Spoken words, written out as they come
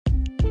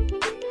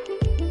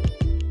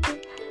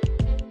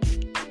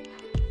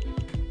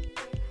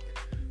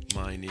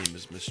name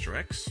is Mr.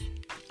 X.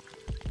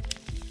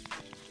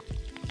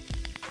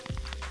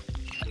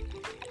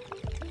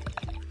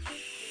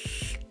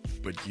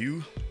 But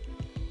you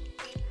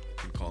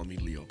can call me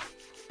Leo.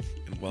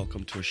 And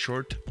welcome to a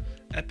short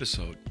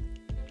episode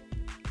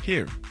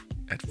here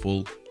at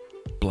Full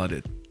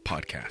Blooded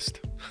Podcast.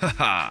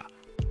 Haha.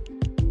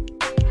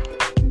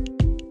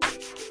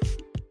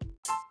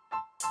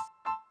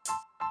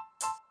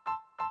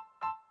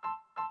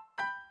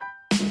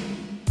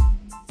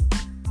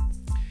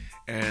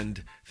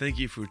 And thank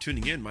you for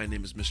tuning in. My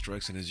name is Mr.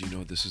 X, and as you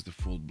know, this is the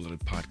Full Blooded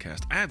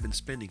Podcast. I have been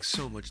spending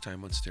so much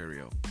time on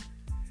stereo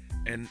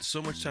and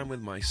so much time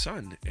with my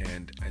son.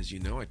 And as you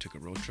know, I took a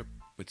road trip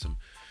with some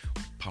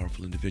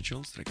powerful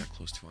individuals that I got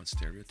close to on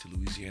stereo to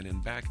Louisiana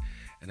and back.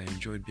 And I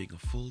enjoyed being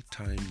a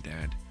full-time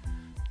dad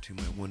to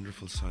my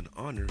wonderful son,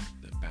 Honor,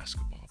 the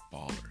basketball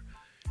baller.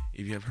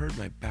 If you have heard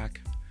my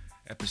back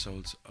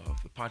episodes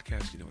of the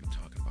podcast, you know what I'm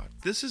talking about.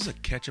 This is a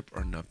catch-up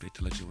or an update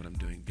to let you know what I'm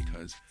doing,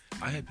 because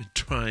I have been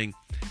trying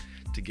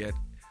to get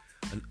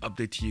an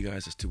update to you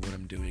guys as to what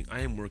I'm doing.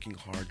 I am working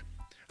hard.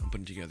 I'm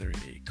putting together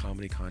a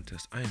comedy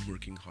contest. I am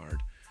working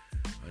hard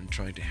on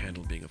trying to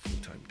handle being a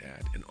full-time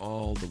dad and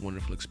all the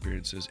wonderful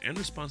experiences and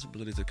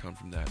responsibilities that come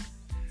from that.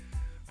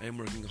 I am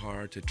working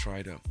hard to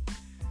try to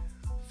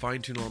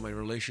fine-tune all my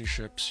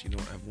relationships. You know,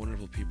 I have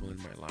wonderful people in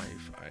my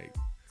life. I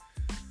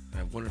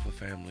have a wonderful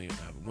family.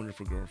 I have a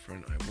wonderful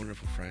girlfriend. I have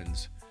wonderful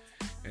friends.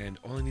 And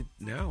all I need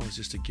now is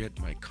just to get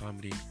my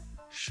comedy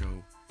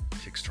show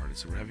kickstarted.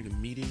 So we're having a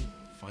meeting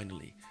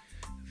finally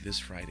this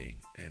Friday,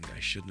 and I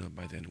should know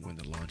by then when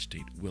the launch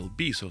date will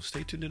be. So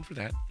stay tuned in for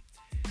that.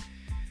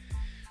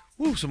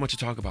 Woo, so much to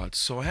talk about.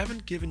 So I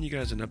haven't given you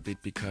guys an update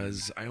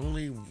because I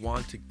only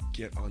want to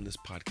get on this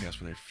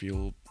podcast when I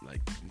feel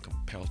like I'm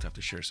compelled to have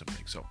to share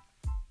something. So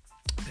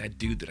that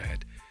dude that I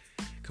had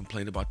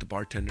complained about, the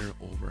bartender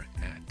over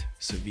at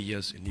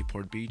Sevilla's in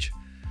Newport Beach,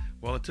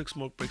 well, it took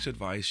Smoke Break's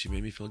advice. She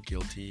made me feel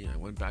guilty. I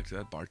went back to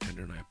that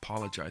bartender and I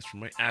apologized for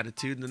my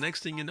attitude. And the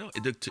next thing you know,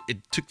 it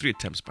took 3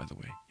 attempts, by the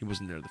way. He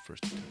wasn't there the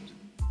first attempt.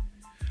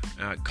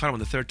 I caught him on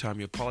the third time.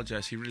 He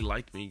apologized. He really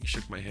liked me. He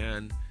shook my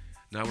hand.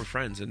 Now we're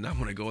friends. And now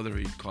when I go there,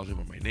 he calls me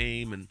by my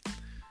name. And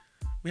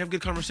we have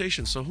good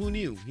conversations. So who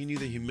knew? He knew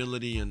that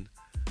humility and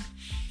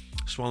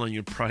swallowing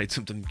your pride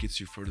sometimes gets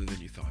you further than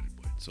you thought it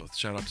would. So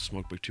shout out to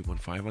Smoke Break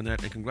 215 on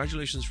that. And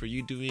congratulations for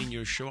you doing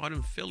your show out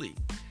in Philly.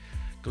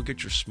 Go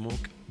get your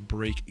Smoke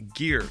Break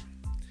gear.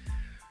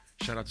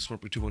 Shout out to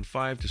Smoke Break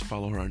 215. Just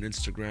follow her on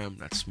Instagram.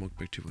 That's Smoke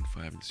Break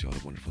 215 and see all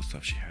the wonderful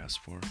stuff she has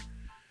for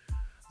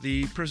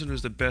the person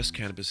who's the best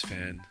cannabis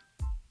fan.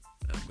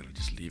 I'm going to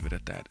just leave it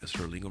at that. As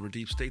Hurling Over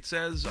Deep State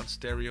says on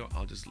stereo,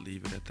 I'll just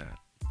leave it at that.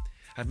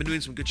 I've been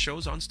doing some good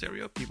shows on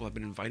stereo. People have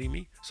been inviting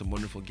me. Some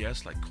wonderful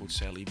guests like Coach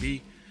Sally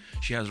B.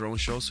 She has her own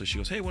show, so she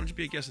goes, hey, why don't you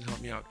be a guest and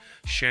help me out?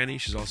 Shani,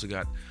 she's also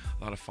got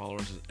a lot of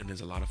followers and is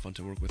a lot of fun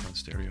to work with on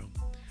stereo.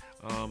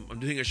 I'm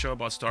doing a show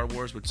about Star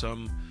Wars with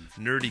some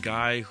nerdy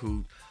guy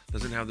who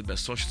doesn't have the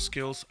best social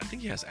skills. I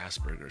think he has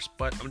Asperger's,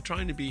 but I'm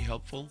trying to be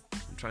helpful.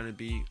 I'm trying to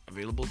be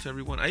available to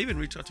everyone. I even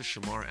reached out to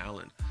Shamar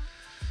Allen,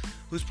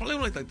 who's probably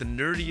one of like the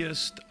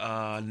nerdiest,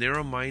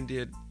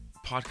 narrow-minded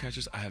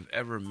podcasters I have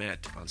ever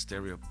met on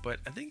stereo, but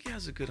I think he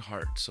has a good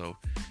heart. So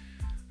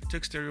I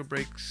took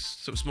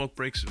Smoke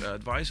Break's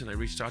advice, and I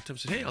reached out to him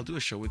and said, hey, I'll do a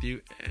show with you.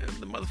 And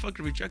the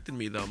motherfucker rejected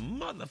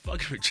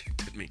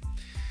me.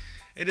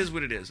 It is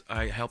what it is.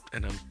 I helped,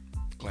 and I'm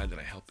glad that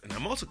I helped. And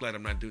I'm also glad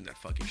I'm not doing that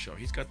fucking show.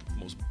 He's got the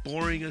most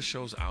boringest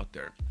shows out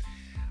there.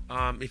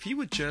 If he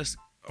would just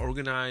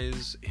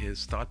organize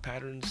his thought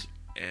patterns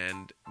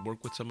and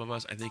work with some of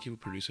us, I think he would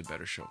produce a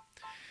better show.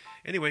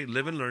 Anyway,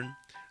 live and learn.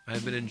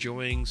 I've been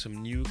enjoying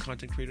some new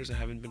content creators I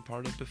haven't been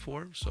part of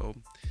before. So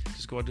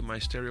just go out to my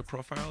stereo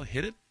profile,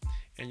 hit it,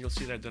 and you'll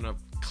see that I've done a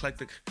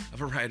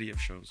variety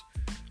of shows.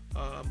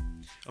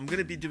 I'm going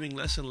to be doing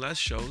less and less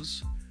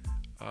shows.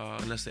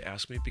 Unless they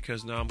ask me,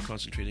 because now I'm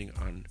concentrating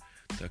on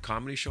the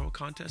comedy show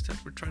contest that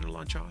we're trying to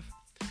launch off.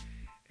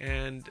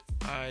 And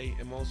I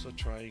am also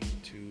trying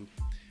to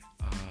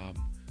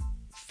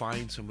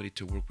find somebody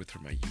to work with for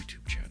my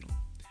YouTube channel.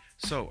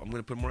 So I'm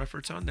going to put more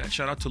efforts on that.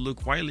 Shout out to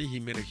Luke Wiley. He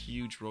made a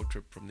huge road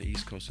trip from the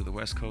East Coast to the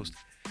West Coast.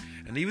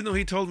 And even though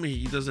he told me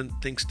he doesn't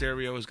think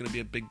stereo is going to be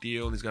a big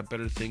deal, and he's got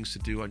better things to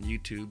do on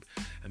YouTube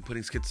and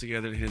putting skits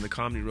together and hitting the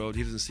comedy road,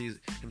 he doesn't see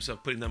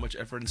himself putting that much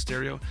effort in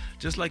stereo.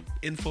 Just like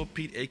Info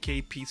Pete, aka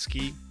Pete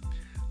Ski,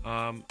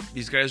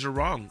 these guys are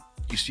wrong.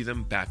 You see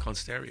them back on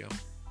stereo.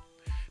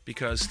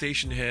 Because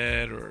Station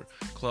Head or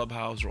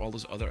Clubhouse or all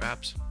those other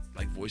apps,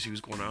 like Voice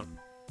Who's Going Out,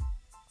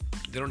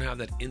 they don't have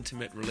that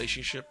intimate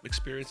relationship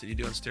experience that you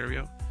do on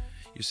stereo.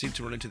 You seem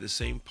to run into the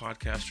same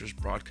podcasters,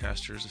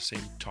 broadcasters, the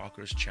same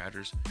talkers,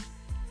 chatters,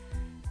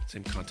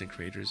 same content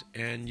creators,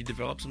 and you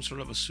develop some sort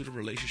of a pseudo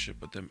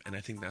relationship with them, and I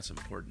think that's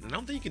important. And I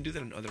don't think you can do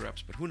that in other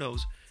apps, but who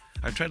knows?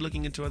 I've tried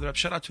looking into other apps.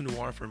 Shout out to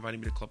Noir for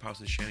inviting me to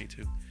Clubhouse and Shani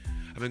too.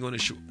 I've been going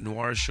to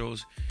Noir's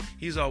shows.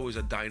 He's always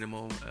a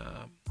dynamo.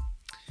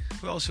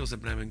 Who else shows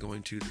I've been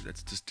going to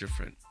that's just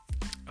different?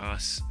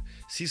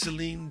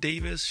 Ceceline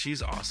Davis,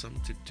 she's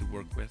awesome to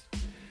work with.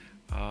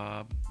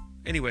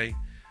 Anyway,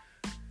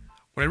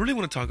 what I really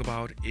want to talk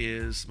about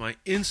is my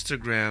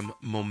Instagram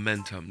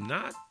momentum.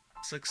 Not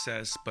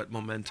success, but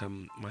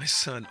momentum. My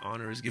son,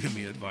 Honor, is giving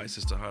me advice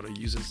as to how to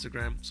use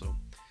Instagram. So,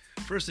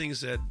 first thing he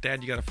said,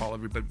 Dad, you got to follow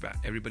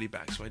everybody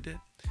back. So I did.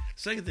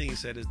 Second thing he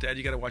said is, Dad,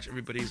 you got to watch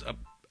everybody's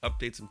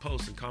updates and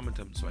posts and comment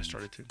them. So I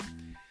started to.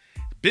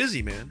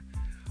 Busy, man.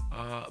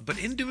 But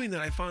in doing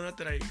that, I found out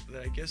that I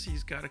guess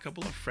he's got a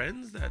couple of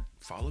friends that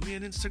follow me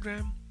on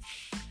Instagram.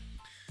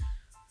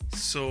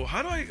 So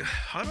how do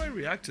I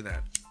react to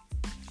that?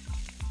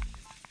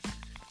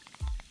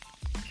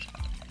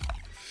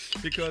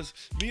 Because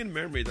me and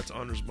Mary, that's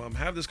Honor's mom,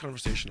 have this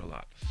conversation a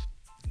lot.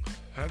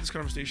 I have this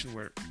conversation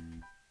where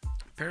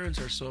parents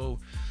are so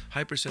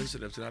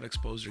hypersensitive to not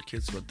expose their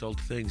kids to adult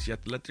things, yet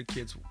let their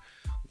kids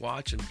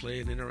watch and play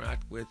and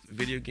interact with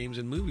video games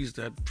and movies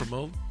that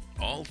promote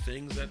all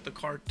things that the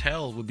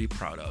cartel would be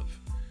proud of.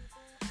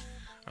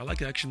 I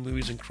like action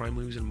movies and crime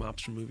movies and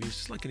mobster movies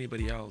just like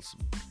anybody else.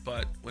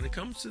 But when it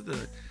comes to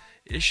the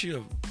issue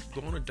of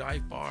going to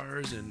dive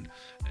bars and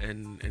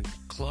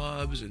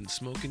clubs and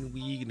smoking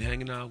weed and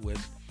hanging out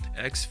with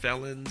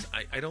ex-felons,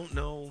 I don't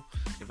know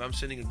if I'm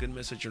sending a good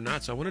message or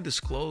not. So I want to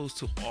disclose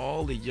to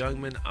all the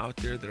young men out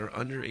there that are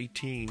under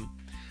 18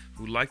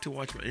 who like to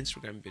watch my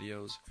Instagram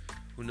videos,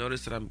 who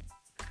notice that I'm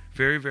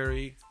very,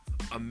 very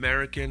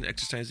American,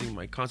 exercising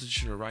my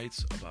constitutional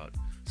rights about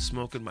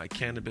smoking my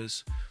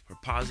cannabis for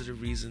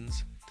positive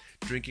reasons,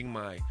 drinking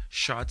my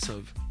shots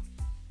of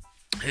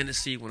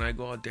Hennessy when I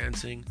go out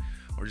dancing,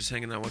 or just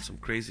hanging out with some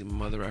crazy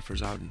mother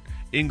effers out in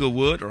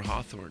Inglewood or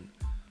Hawthorne.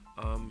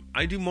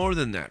 I do more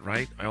than that,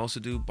 right? I also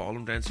do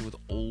ballroom dancing with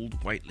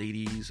old white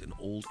ladies and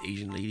old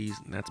Asian ladies,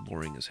 and that's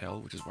boring as hell,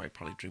 which is why I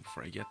probably drink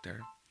before I get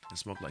there and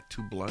smoke like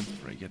 2 blunts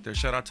before I get there.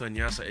 Shout out to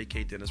Anyasa,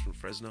 aka Dennis from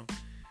Fresno.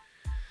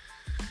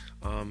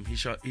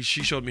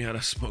 She showed me how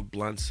to smoke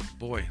blunts.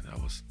 Boy,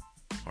 that was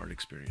a hard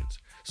experience.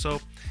 So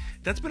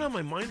that's been on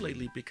my mind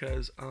lately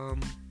because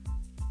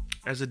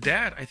as a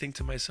dad, I think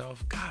to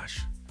myself,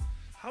 gosh,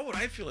 how would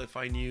I feel if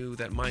I knew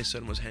that my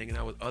son was hanging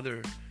out with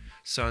other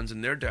sons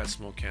and their dads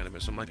smoke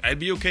cannabis? I'm like, I'd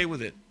be okay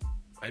with it.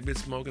 I've been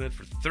smoking it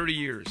for 30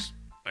 years.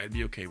 I'd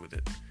be okay with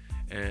it.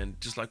 And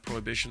just like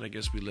prohibition, I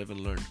guess we live and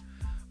learn.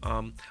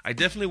 I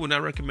definitely would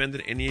not recommend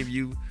that any of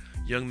you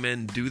young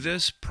men do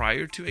this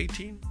prior to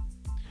 18.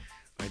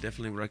 I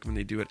definitely recommend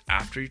they do it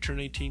after you turn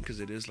 18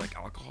 because it is like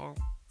alcohol.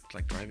 It's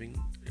like driving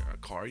a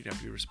car. You have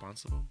to be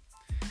responsible.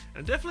 And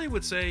I definitely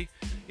would say,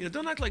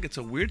 don't act like it's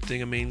a weird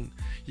thing. I mean,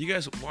 you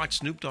guys watch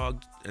Snoop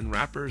Dogg and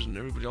rappers and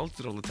everybody else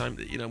do it all the time.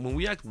 When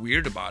we act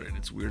weird about it,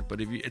 it's weird.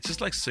 But it's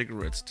just like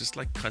cigarettes, just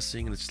like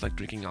cussing, and it's just like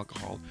drinking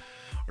alcohol.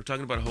 Or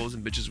talking about hoes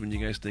and bitches when you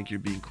guys think you're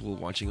being cool,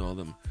 watching all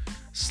them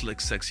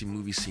slick, sexy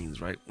movie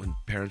scenes, right? When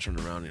parents run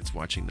around and it's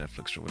watching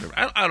Netflix or whatever.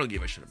 I don't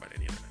give a shit about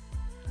any of that.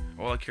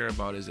 All I care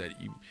about is that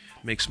you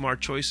make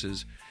smart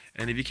choices.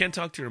 And if you can't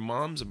talk to your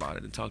moms about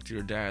it, and talk to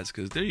your dads,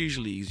 because they're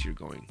usually easier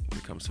going when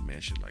it comes to man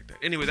shit like that.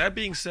 Anyway, that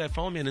being said,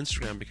 follow me on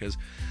Instagram because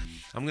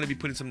I'm going to be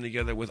putting something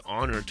together with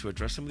Honor to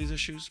address some of these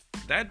issues.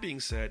 That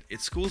being said,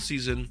 it's school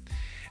season,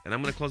 and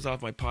I'm going to close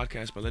off my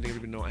podcast by letting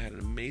everybody know I had an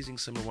amazing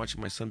summer watching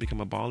my son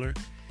become a baller.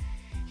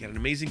 He had an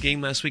amazing game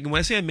last week. And when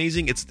I say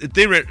amazing, let's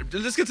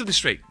get something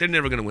straight. They're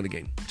never going to win a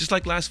game. Just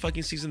like last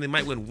fucking season, they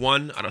might win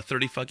 1 out of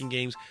 30 fucking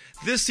games.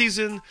 This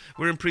season,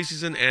 we're in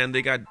preseason, and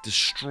they got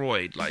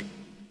destroyed, like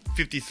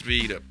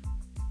 53 to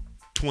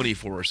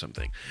 24 or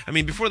something. I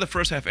mean, before the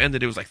first half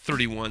ended, it was like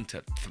 31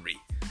 to 3.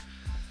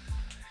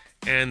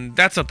 And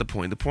that's not the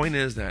point. The point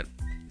is that,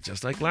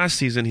 just like last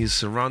season, he's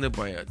surrounded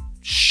by a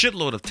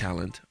shitload of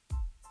talent,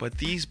 but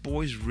these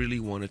boys really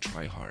want to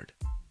try hard.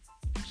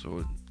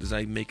 So does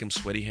that make him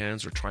sweaty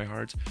hands or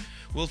tryhards?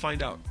 We'll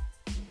find out.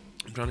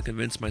 I'm trying to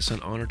convince my son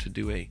Honor to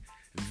do a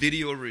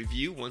video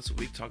review once a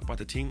week, talk about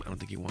the team. I don't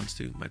think he wants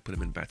to. Might put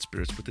him in bad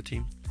spirits with the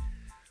team.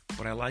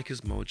 But I like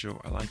his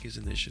mojo, I like his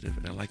initiative,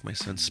 and I like my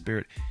son's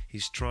spirit.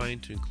 He's trying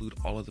to include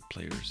all of the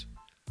players.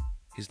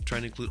 He's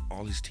trying to include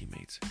all his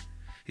teammates.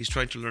 He's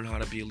trying to learn how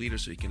to be a leader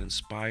so he can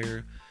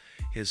inspire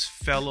his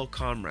fellow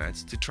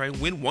comrades to try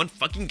and win one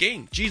fucking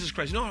game. Jesus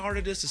Christ, you know how hard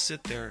it is to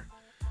sit there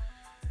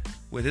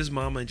with his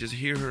mama and just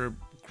hear her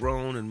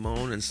groan and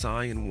moan and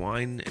sigh and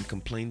whine and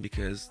complain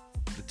because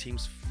the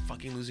team's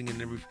fucking losing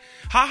in every...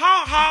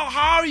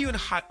 How are you in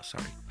high...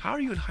 Sorry. How are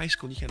you in high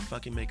school and you can't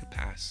fucking make a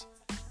pass?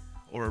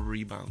 Or a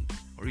rebound,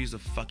 or use a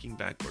fucking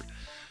backboard.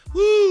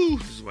 Woo!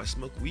 This is why I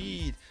smoke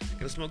weed.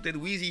 Gonna smoke that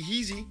wheezy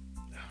heezy.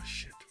 Oh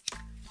shit!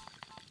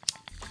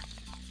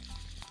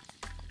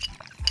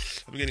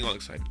 I'm getting all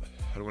excited.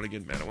 I don't want to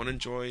get mad. I want to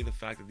enjoy the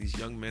fact that these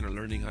young men are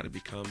learning how to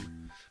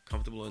become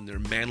comfortable in their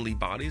manly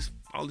bodies.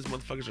 All these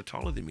motherfuckers are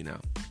taller than me now,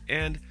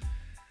 and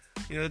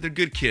they're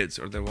good kids,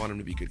 or they want them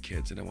to be good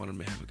kids, and I want them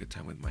to have a good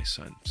time with my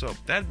son. So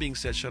that being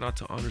said, shout out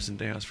to Honors and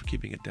Dejas for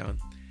keeping it down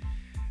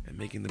and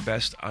making the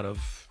best out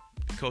of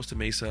Costa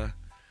Mesa.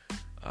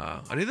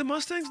 Are they the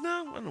Mustangs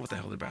now? I don't know what the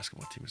hell their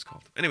basketball team is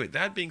called. Anyway,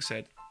 that being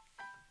said,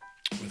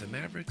 were the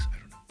Mavericks?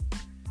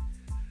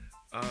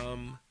 I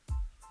don't know.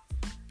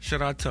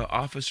 Shout out to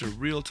Officer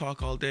Real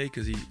Talk all day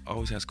because he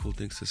always has cool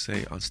things to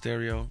say on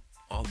stereo.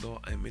 although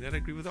I may not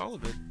agree with all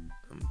of it,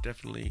 I'm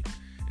definitely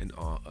in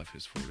awe of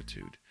his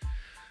fortitude.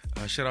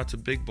 Shout out to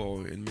Big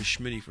Boy and Miss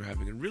Schmitty for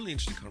having a really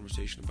interesting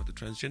conversation about the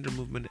transgender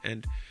movement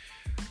and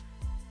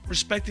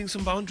respecting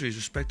some boundaries,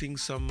 respecting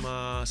some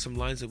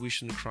lines that we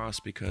shouldn't cross,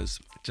 because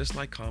just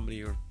like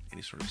comedy or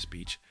any sort of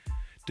speech,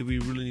 do we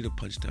really need to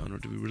punch down, or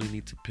do we really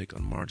need to pick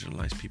on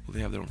marginalized people? They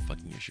have their own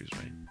fucking issues,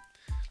 right?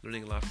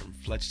 Learning a lot from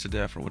Fletch to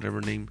Death, or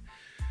whatever name.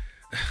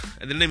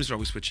 And the names are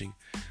always switching.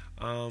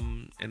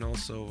 And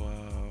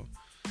also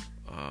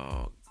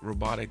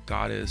Robotic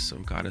Goddess, or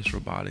Goddess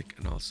Robotic,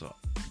 and also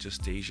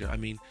Justasia. I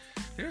mean,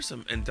 there's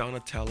some, and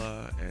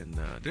Donatella, and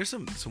there's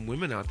some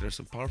women out there,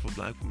 some powerful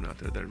black women out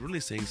there that are really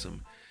saying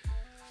some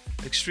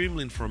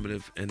extremely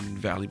informative and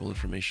valuable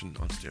information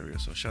on stereo.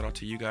 So shout out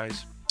to you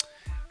guys.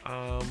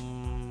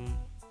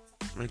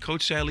 And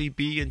Coach Sally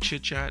B and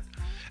Chit Chat.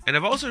 And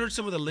I've also heard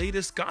some of the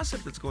latest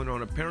gossip that's going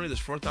on. Apparently there's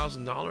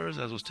 $4,000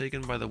 that was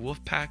taken by the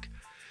Wolf Pack,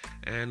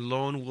 and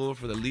Lone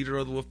Wolf, or the leader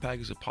of the Wolf Pack,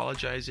 is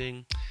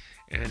apologizing.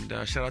 And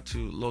shout out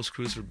to Los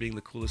Cruz for being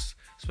the coolest,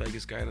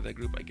 swaggiest guy out of that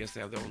group. I guess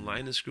they have their own line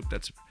in this group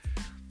that's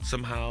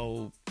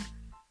somehow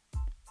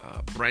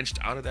branched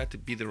out of that to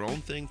be their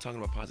own thing, talking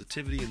about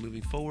positivity and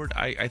moving forward.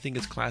 I think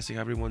it's classy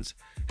how everyone's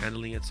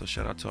handling it. So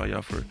shout out to all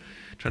y'all for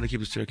trying to keep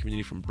the stereo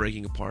community from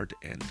breaking apart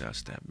and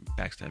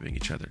backstabbing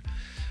each other.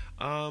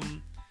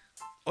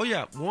 Oh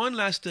yeah, one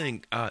last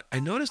thing. I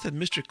noticed that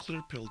Mr.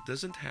 Clearpill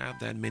doesn't have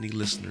that many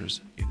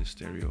listeners in his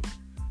stereo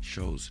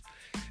shows.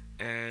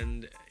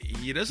 And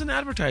he doesn't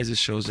advertise his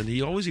shows, and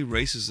he always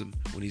erases them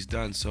when he's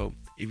done. So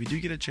if you do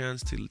get a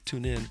chance to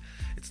tune in,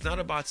 it's not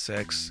about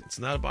sex, it's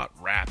not about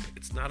rap,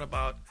 it's not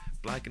about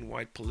black and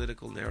white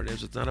political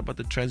narratives, it's not about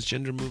the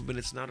transgender movement,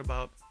 it's not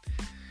about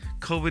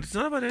COVID, it's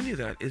not about any of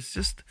that. It's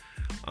just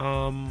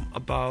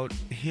about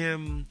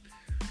him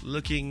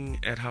looking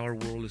at how our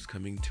world is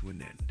coming to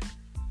an end.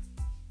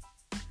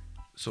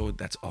 So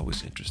that's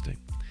always interesting.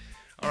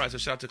 All right, so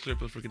shout out to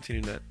Clearpill for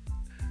continuing that.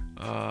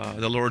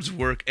 The Lord's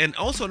work. And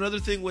also another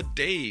thing with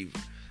Dave,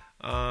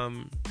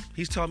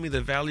 he's telling me the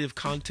value of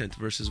content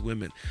versus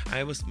women.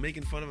 I was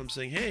making fun of him,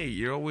 saying, hey,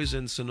 you're always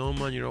in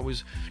Sonoma and you're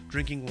always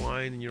drinking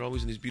wine and you're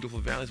always in these beautiful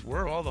valleys.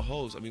 Where are all the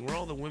hoes? I mean, where are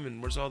all the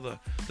women? Where's all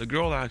the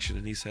girl action?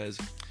 And he says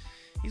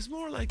he's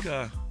more like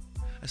a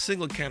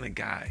single kind of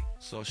guy.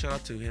 So shout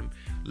out to him,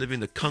 living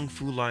the kung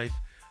fu life,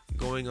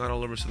 going on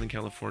all over Southern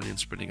California and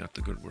spreading out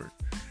the good word.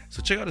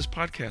 So check out his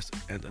podcast,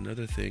 And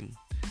Another Thing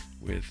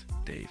with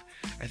Dave.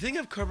 I think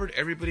I've covered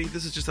everybody.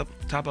 This is just up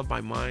top of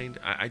my mind.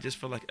 I just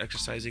feel like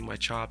exercising my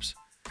chops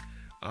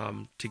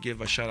to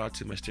give a shout out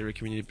to my stereo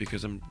community,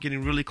 because I'm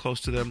getting really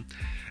close to them,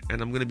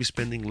 and I'm going to be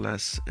spending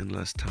less and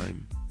less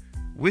time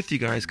with you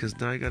guys, because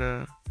now I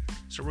gotta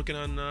start working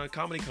on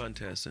comedy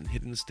contests and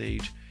hitting the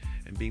stage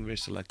and being very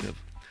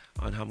selective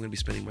on how I'm going to be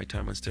spending my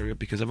time on stereo,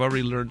 because I've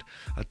already learned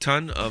a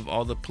ton of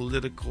all the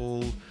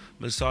political,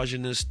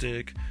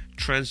 misogynistic,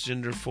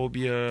 transgender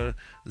phobia,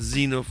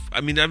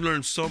 I mean, I've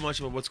learned so much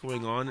about what's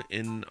going on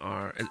in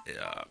our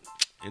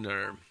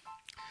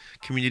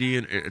community,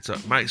 and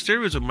my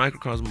stereo is a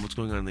microcosm of what's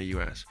going on in the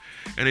U.S.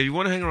 And if you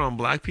want to hang around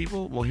black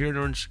people, well, here in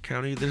Orange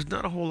County, there's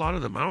not a whole lot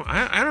of them.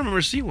 I don't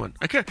remember seeing one.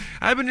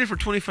 I've been here for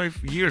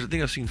 25 years. I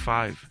think I've seen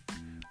 5,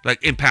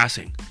 like in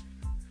passing.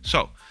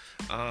 So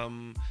I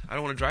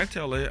don't want to drive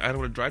to LA. I don't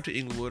want to drive to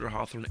Inglewood or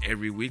Hawthorne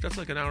every week. That's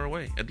like an hour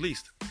away, at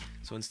least.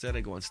 So instead,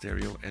 I go on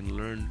stereo and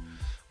learn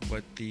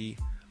what the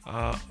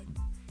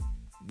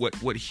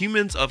what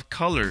humans of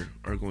color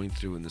are going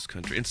through in this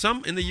country, and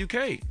some in the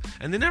UK,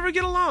 and they never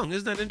get along.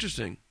 Isn't that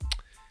interesting?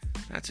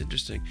 That's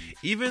interesting.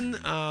 Even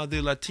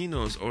the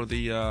Latinos or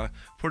the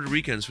Puerto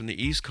Ricans from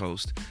the East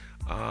Coast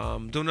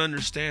don't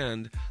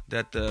understand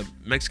that the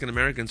Mexican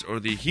Americans, or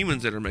the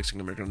humans that are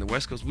Mexican American on the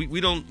West Coast,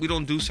 we don't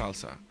do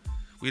salsa.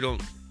 We don't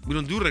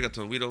do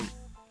reggaeton.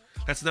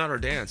 That's not our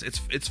dance.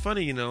 It's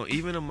funny, you know,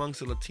 even amongst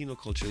the Latino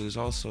culture, there's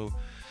also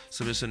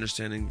some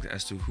misunderstanding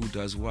as to who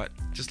does what.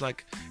 Just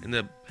like in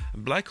the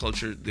black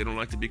culture, they don't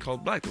like to be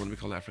called black. They want to be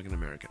called African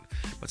American.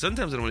 But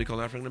sometimes they don't want to be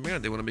called African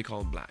American. They want to be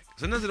called black.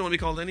 Sometimes they don't want to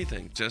be called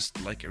anything. Just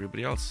like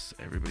everybody else,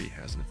 everybody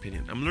has an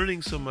opinion. I'm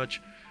learning so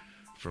much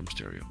from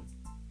stereo.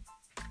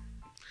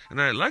 And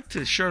I'd like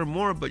to share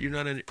more, but you're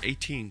not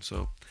 18.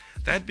 So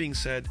that being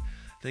said,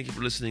 thank you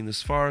for listening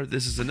this far.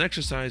 This is an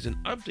exercise in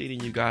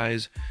updating you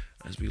guys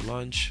as we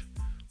launch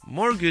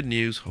more good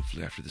news,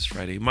 hopefully after this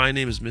Friday. My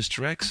name is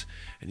Mr. X,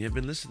 and you have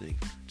been listening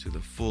to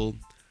the Full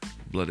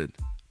Blooded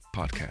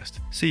Podcast.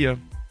 See ya.